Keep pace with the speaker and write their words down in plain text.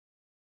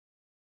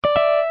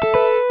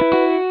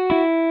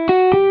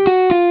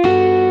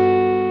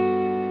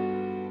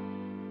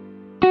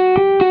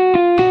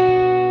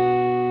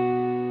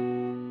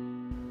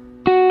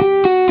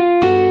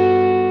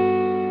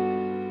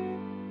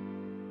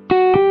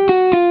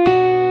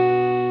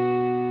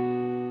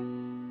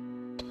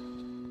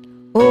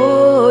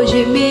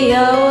Hoje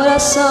minha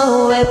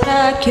oração é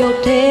pra que eu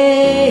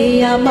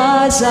tenha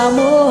mais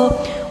amor,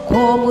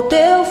 como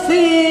teu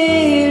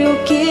filho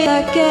que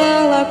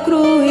naquela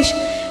cruz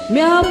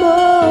me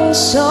amou,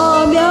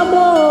 só me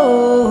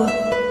amou.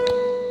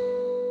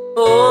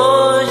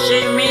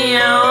 Hoje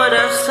minha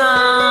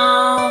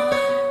oração,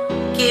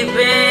 que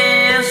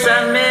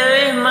bença meu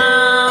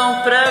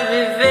irmão pra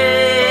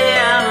viver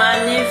a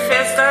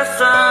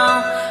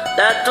manifestação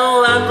da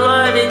tua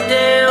glória e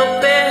teu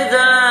perdão.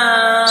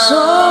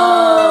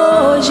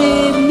 Hoje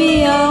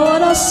minha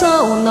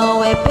oração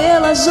não é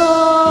pelas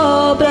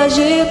obras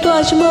de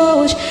tuas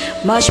mãos,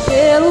 mas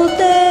pelo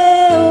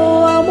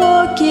teu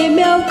amor que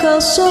me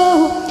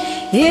alcançou,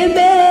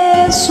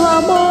 imenso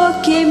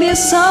amor que me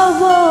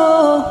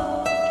salvou.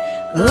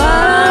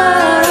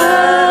 Lá,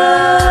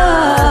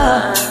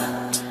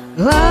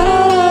 lá,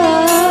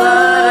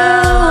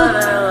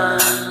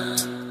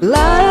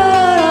 lá,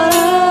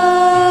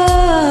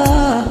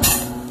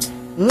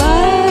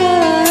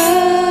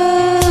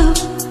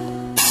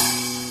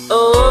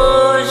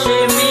 hoje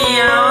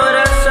minha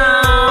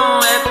oração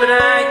é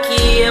pra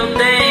que eu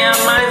tenha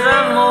mais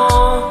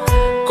amor,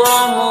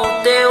 como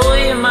teu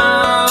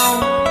irmão,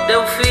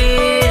 teu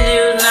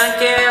filho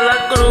naquela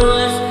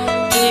cruz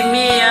que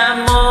me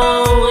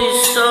amou e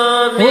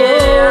só me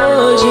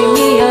amou. Hoje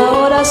minha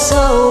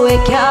oração é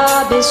que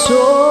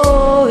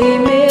abençoe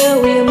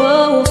meu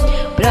irmão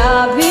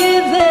pra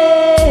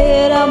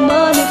viver a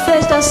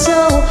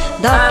manifestação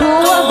da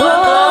tua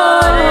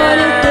glória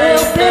e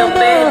teu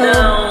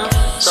perdão.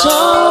 Só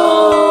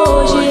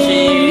hoje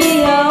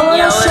minha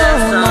oração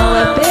não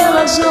é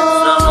pelas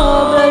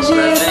obras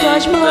de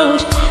tuas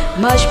mãos,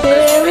 mas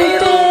pelo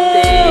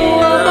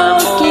teu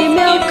amor que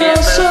me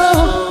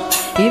alcançou,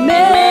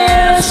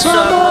 imenso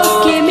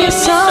amor que me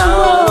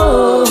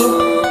salvou.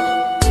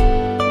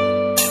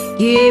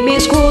 Que me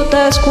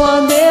escutas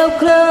quando eu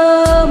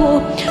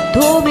clamo,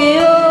 tu me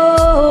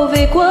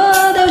ouve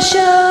quando eu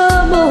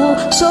chamo.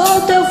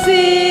 Sou teu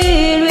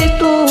filho e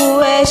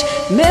tu és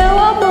meu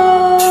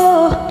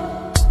amor.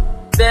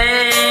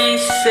 Bem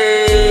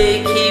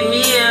sei que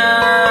me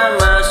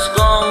amas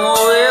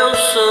como eu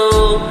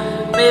sou,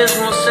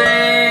 mesmo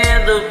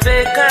sendo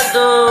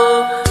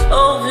pecador.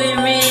 Ouve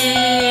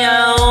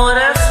minha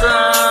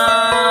oração.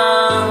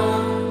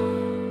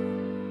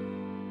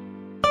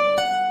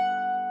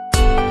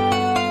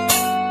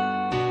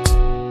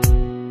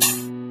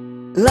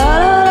 La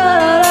la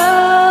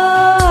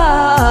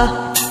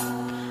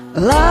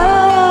la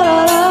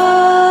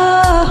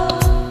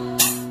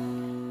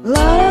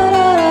la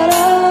la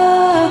la.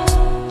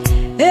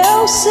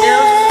 Eu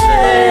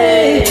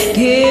sei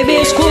que me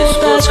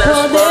escutas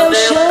quando eu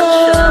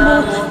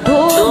chamo, tu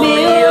me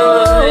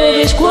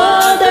ouves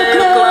quando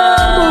eu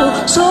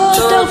clamo. Sou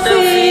teu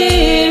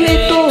filho e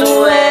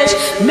tu és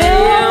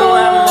meu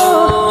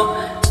amor.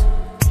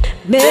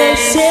 Bem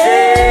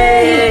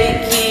sei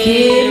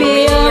que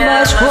me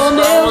amas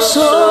como eu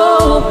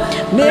sou,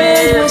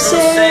 mesmo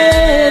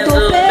sendo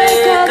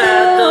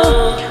pecador.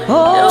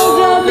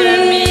 Ouve a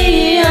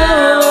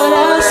minha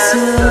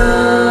oração.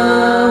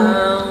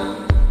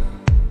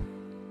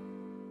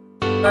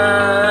 La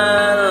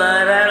la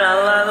la la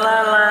la la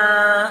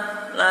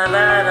la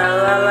la la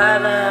la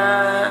la.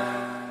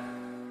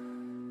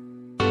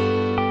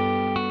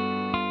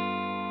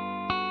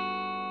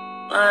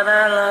 La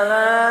la la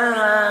la.